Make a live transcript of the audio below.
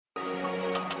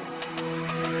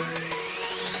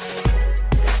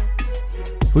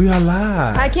We are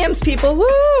live. Hi, Camps people.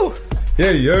 Woo!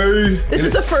 Yay. This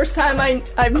is the first time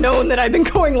I've known that I've been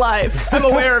going live. I'm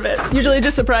aware of it. Usually it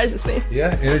just surprises me.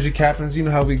 Yeah, Energy Captains, you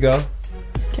know how we go.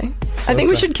 Okay. I think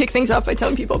we should kick things off by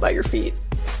telling people about your feet.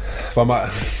 Can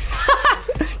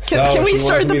we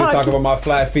start the podcast? To talk about my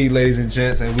flat feet, ladies and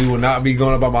gents, and we will not be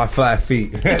going about my flat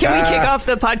feet. Can we kick off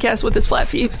the podcast with his flat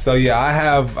feet? So yeah, I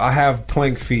have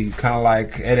plank feet, kind of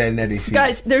like Ed and Eddie feet.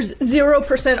 Guys, there's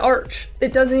 0% arch.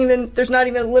 It doesn't even. There's not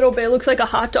even a little bit. It looks like a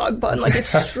hot dog bun. Like it's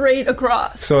straight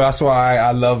across. So that's why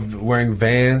I love wearing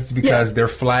Vans, because they're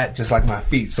flat, just like my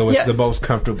feet. So it's the most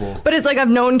comfortable. But it's like I've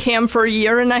known Cam for a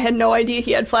year, and I had no idea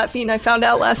he had flat feet, and I found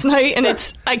out last night, and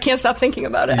I can't stop thinking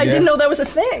about it. I didn't know that was a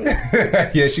thing.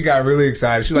 Yeah, she got really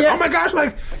excited. She's like, "Oh my gosh,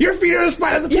 like your feet are as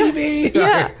flat as the TV."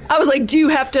 Yeah, I was like, "Do you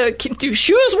have to do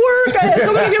shoes work?" I had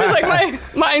so many. It was like my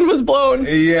mind was blown.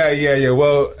 Yeah.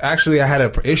 Well, actually, I had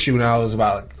an issue when I was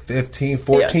about 15,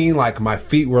 14. Yeah. Like my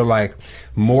feet were like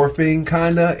morphing,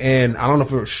 kinda, and I don't know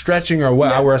if it was stretching or what.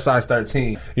 Yeah. I wear a size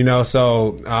 13,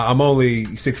 so I'm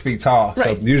only 6 feet tall.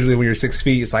 Right. So usually when you're 6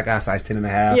 feet, it's like a size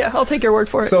 10.5. Yeah, I'll take your word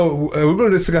for it. So we're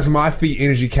going to discuss my feet,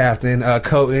 Energy Captain,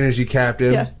 co-Energy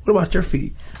Captain. Yeah. What about your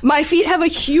feet? My feet have a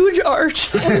huge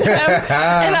arch in them,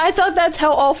 and I thought that's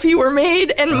how all feet were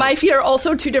made, and my feet are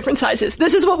also two different sizes.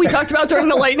 This is what we talked about during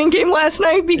the Lightning game last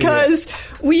night, because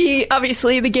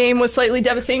the game was slightly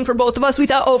devastating for both of us. We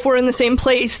thought, if we're in the same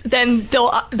place, then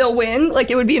they'll win. Like,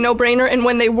 it would be a no-brainer, and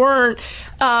when they weren't,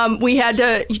 we had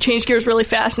to change gears really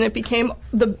fast, and it became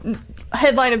the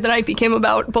headline of the night became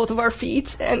about both of our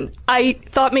feet, and I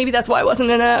thought maybe that's why I wasn't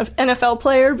an NFL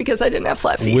player, because I didn't have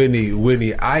flat feet.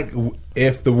 Whitney,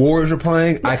 if the Warriors are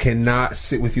playing, I cannot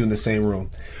sit with you in the same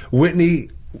room. Whitney,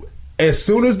 as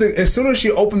soon as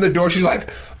she opened the door, she's like,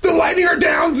 "The Lightning are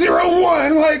down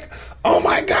 0-1." Like, oh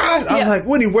my God! I was like,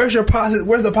 Whitney, where's the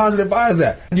positive vibes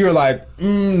at? And you were like,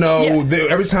 no. Yeah.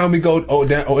 Every time we go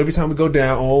down,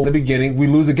 in the beginning, we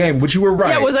lose the game. But you were right.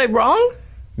 Yeah, was I wrong?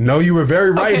 No, you were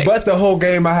very right. Okay. But the whole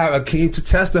game, I have Akeem to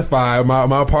testify.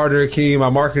 My partner Akeem, my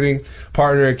marketing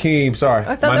partner Akeem. Sorry,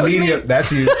 I thought my media.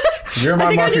 That's you. You're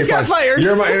my marketing partner. Fired.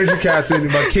 You're my energy captain.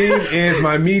 Akeem is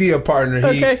my media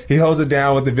partner. He holds it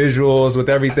down with the visuals, with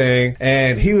everything.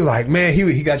 And he was like, man, he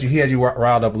had you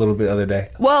riled up a little bit the other day.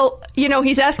 Well,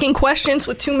 he's asking questions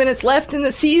with 2 minutes left in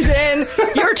the season.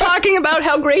 You're talking about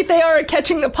how great they are at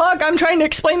catching the puck. I'm trying to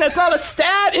explain that's not a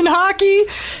stat in hockey.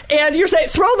 And you're saying,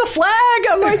 throw the flag.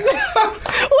 I'm like,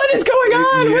 what is going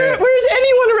on? Yeah. Where's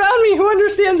anyone around me who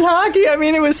understands hockey? I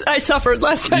mean, I suffered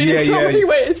last night in so many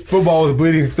ways. Football was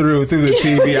bleeding through the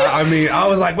TV. I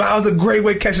was like, wow, that was a great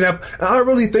way of catching up. And I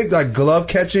really think like glove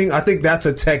catching, I think that's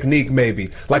a technique maybe.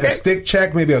 Like a stick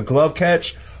check, maybe a glove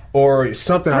catch or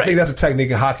something. Right. I think that's a technique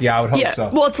in hockey. I would hope so.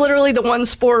 Well, it's literally the one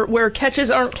sport where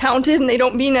catches aren't counted and they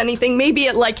don't mean anything. Maybe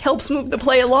it like helps move the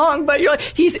play along, but you're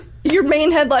like, your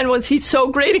main headline was, he's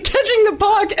so great at catching the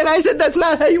puck, and I said that's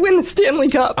not how you win the Stanley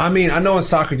Cup. I mean, I know in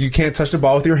soccer you can't touch the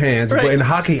ball with your hands, but in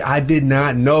hockey, I did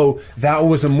not know that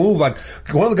was a move. Like,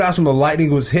 one of the guys from the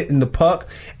Lightning was hitting the puck,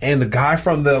 and the guy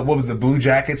from the Blue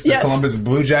Jackets, the Columbus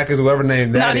Blue Jackets, whatever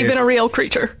name that is. Not even a real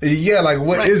creature. Yeah, like,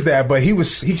 what is that? But he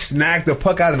snagged the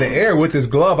puck out of the air with his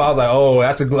glove. I was like, oh,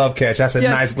 that's a glove catch. That's a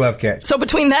nice glove catch. So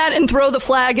between that and throw the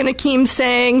flag and Akeem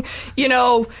saying,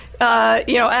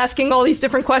 asking all these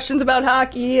different questions about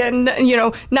hockey and,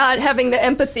 not having the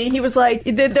empathy. He was like,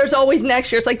 there's always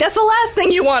next year. It's like, that's the last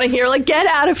thing you want to hear. Like, get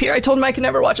out of here. I told him I could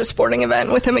never watch a sporting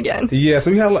event with him again. Yeah,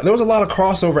 so there was a lot of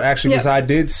crossover, actually, because I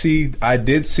did see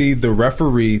the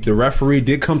referee. The referee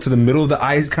did come to the middle of the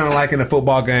ice, kind of like in a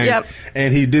football game,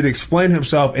 and he did explain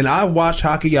himself. And I watched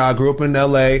hockey. I grew up in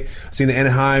L.A., seen the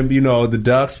Anaheim, the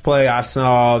Ducks play. I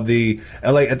saw the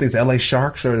L.A., I think it's L.A.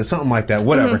 Sharks or something like that,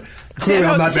 whatever. Mm-hmm. San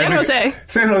Jose.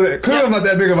 Clearly, I'm not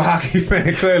that big of a hockey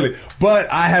fan, clearly.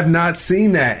 But I have not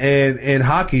seen that in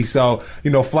hockey. So,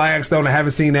 Flagstone, I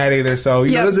haven't seen that either. So,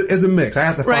 it's a mix. I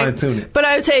have to fine tune it. But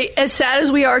I would say, as sad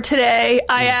as we are today,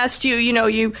 I asked you,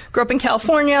 you grew up in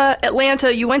California,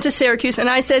 Atlanta, you went to Syracuse, and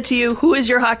I said to you, who is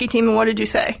your hockey team, and what did you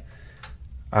say?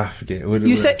 I forget.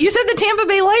 You said the Tampa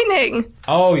Bay Lightning.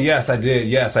 Oh, yes, I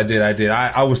did.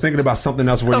 I was thinking about something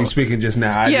else when you were speaking just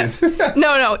now.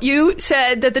 No. You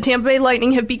said that the Tampa Bay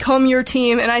Lightning have become your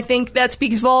team, and I think that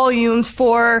speaks volumes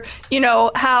for,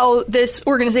 how this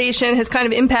organization has kind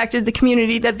of impacted the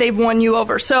community that they've won you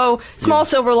over. So, small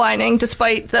silver lining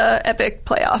despite the epic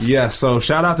playoff. Yeah, so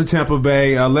shout out to Tampa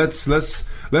Bay. Let's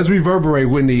let's reverberate,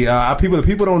 Whitney.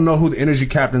 People don't know who the energy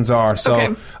captains are, so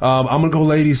Okay. I'm gonna go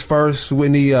ladies first.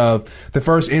 Whitney, the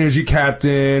first energy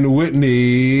captain,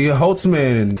 Whitney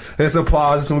Holtzman. Let's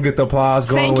applause. Let's get the applause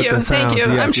going. Thank you. Thank you.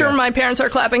 I'm sure my parents are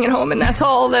clapping at home, and that's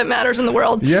all that matters in the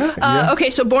world. Yeah. Okay,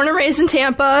 so born and raised in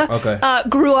Tampa. Okay.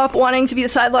 Grew up wanting to be the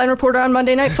sideline reporter on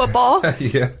Monday Night Football.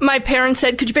 Yeah. My parents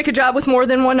said, could you pick a job with more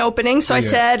than one opening? So I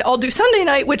said, I'll do Sunday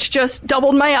night, which just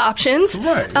doubled my options.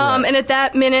 Right. And at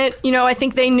that minute, I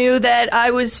think they knew that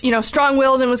I was,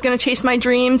 strong-willed and was going to chase my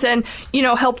dreams and,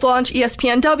 helped launch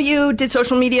ESPNW, did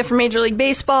social media for Major League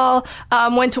Baseball,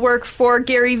 went to work for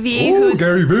Gary Vee,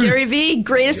 Gary Vee,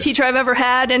 greatest teacher I've ever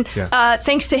had. And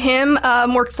thanks to him,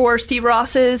 worked for Steve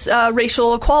Ross's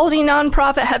racial equality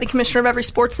nonprofit, had the commissioner of every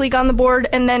sports league on the board.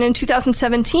 And then in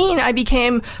 2017, I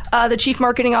became the chief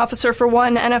marketing officer for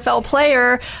one NFL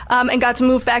player and got to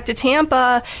move back to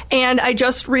Tampa. And I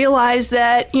just realized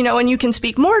that, and you can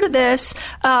speak more to this,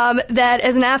 that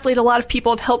as an athlete, a lot of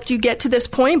people have helped you get to this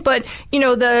point. But,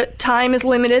 the time is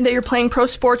limited that you're playing pro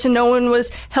sports and no one was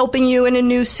helping you in a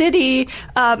new city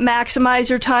maximize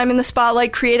your time in the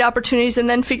spotlight, create opportunities, and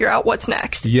then figure out what's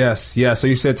next. Yes. So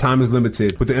you said time is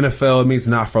limited. With the NFL, it means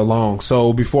not for long.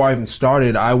 So before I even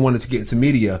started, I wanted to get into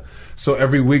media. So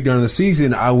every week during the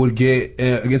season, I would get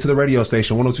into the radio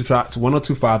station,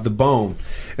 102.5 The Bone.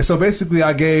 And so basically,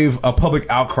 I gave a public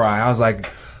outcry. I was like,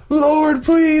 Lord,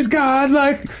 please,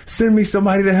 God, send me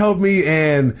somebody to help me.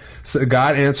 And so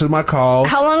God answered my calls.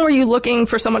 How long were you looking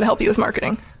for someone to help you with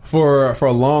marketing? For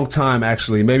a long time,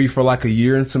 actually, maybe for like a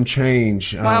year and some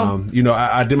change. Wow.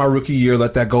 I did my rookie year,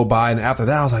 let that go by. And after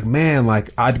that, I was like, man,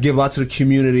 I'd give a lot to the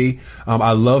community.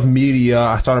 I love media.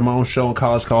 I started my own show in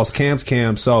college called Cam's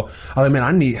Cam. So I was like, man,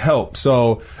 I need help.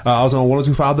 So I was on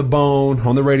 102.5 The Bone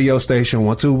on the radio station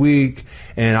once a week.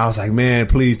 And I was like, man,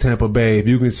 please, Tampa Bay, if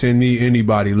you can send me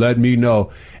anybody, let me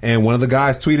know. And one of the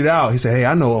guys tweeted out, he said, hey,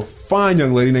 I know a fine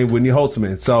young lady named Whitney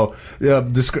Holtzman. So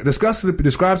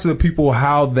describe to the people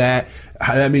how that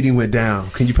meeting went down.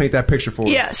 Can you paint that picture for us?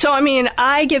 Yeah, so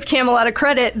I give Cam a lot of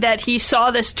credit that he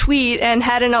saw this tweet and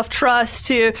had enough trust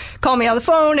to call me on the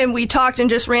phone, and we talked and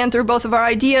just ran through both of our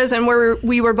ideas and where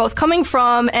we were both coming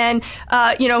from. And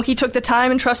he took the time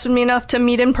and trusted me enough to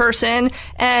meet in person,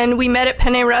 and we met at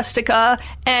Penne Rustica.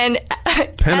 And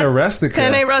Penne Rustica.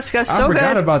 Penne Rustica, so good. I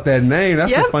forgot about that name.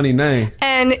 That's a funny name.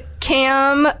 And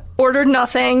Cam ordered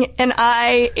nothing, and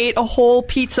I ate a whole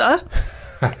pizza.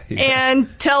 And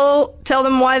tell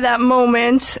them why that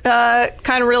moment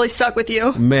kind of really stuck with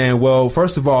you. Man, well,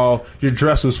 first of all, your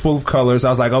dress was full of colors.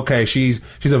 I was like, okay, she's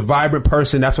a vibrant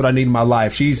person. That's what I need in my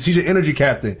life. She's an energy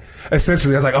captain.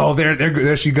 Essentially, I was like, oh,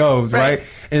 there she goes, right?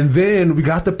 And then we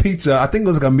got the pizza. I think it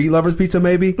was like a meat lover's pizza,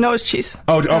 maybe. No, it's cheese.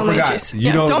 Oh, forgot.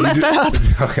 Cheese. Don't mess that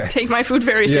up. Okay. Take my food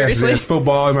very seriously. Yes, it's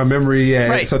football in my memory. Yeah,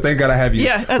 right. So thank God I have you.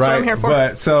 Yeah, that's what I'm here for.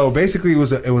 But so basically, it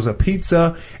was a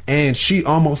pizza, and she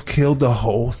almost killed the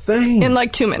whole thing in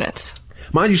like 2 minutes.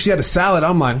 Mind you, she had a salad.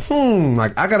 I'm like,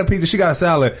 I got a pizza. She got a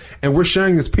salad, and we're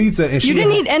sharing this pizza. And you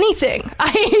didn't eat anything.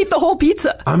 I ate the whole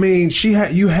pizza. I mean,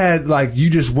 you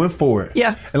just went for it.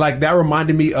 Yeah. And that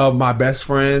reminded me of my best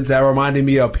friends. That reminded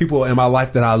me of people in my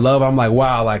life that I love. I'm like,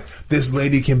 wow, this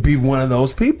lady can be one of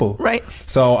those people. Right.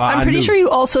 So I'm pretty sure you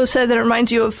also said that it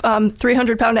reminds you of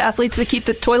 300-pound athletes that keep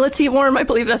the toilet seat warm. I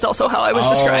believe that's also how I was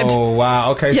described. Oh,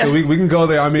 wow. Okay, so we can go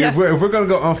there. I mean, if we're going to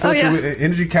go, unfortunately,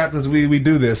 energy captains, we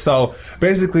do this. So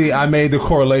basically, I made the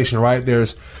correlation, right?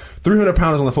 There's 300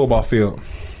 pounders on the football field.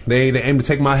 They aim to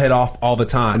take my head off all the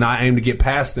time, and I aim to get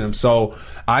past them. So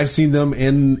I've seen them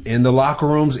in the locker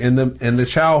rooms, in the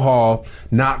chow hall,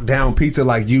 knock down pizza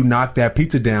like you knocked that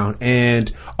pizza down.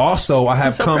 And also, I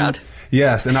have proud.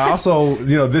 Yes, and I also,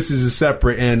 this is a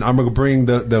separate, and I'm going to bring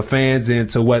the fans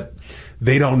into what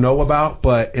they don't know about.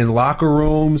 But in locker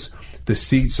rooms, the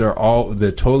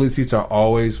toilet seats are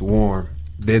always warm.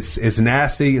 It's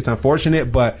nasty. It's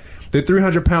unfortunate, but the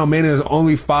 300-pound man is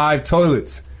only 5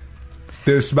 toilets.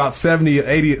 There's about 70,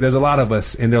 80. There's a lot of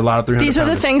us, and there are a lot of 300. These are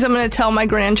the things I'm going to tell my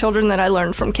grandchildren that I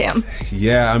learned from Cam.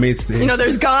 Yeah, I mean,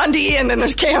 there's Gandhi, and then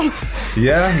there's Cam.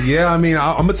 Yeah. I mean,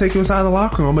 I'm gonna take you inside the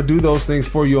locker room. I'm gonna do those things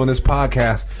for you on this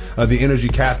podcast, the Energy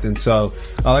Captain. So,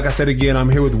 like I said again, I'm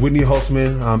here with Whitney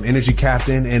Holtzman, Energy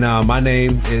Captain, and my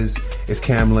name is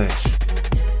Cam Lynch.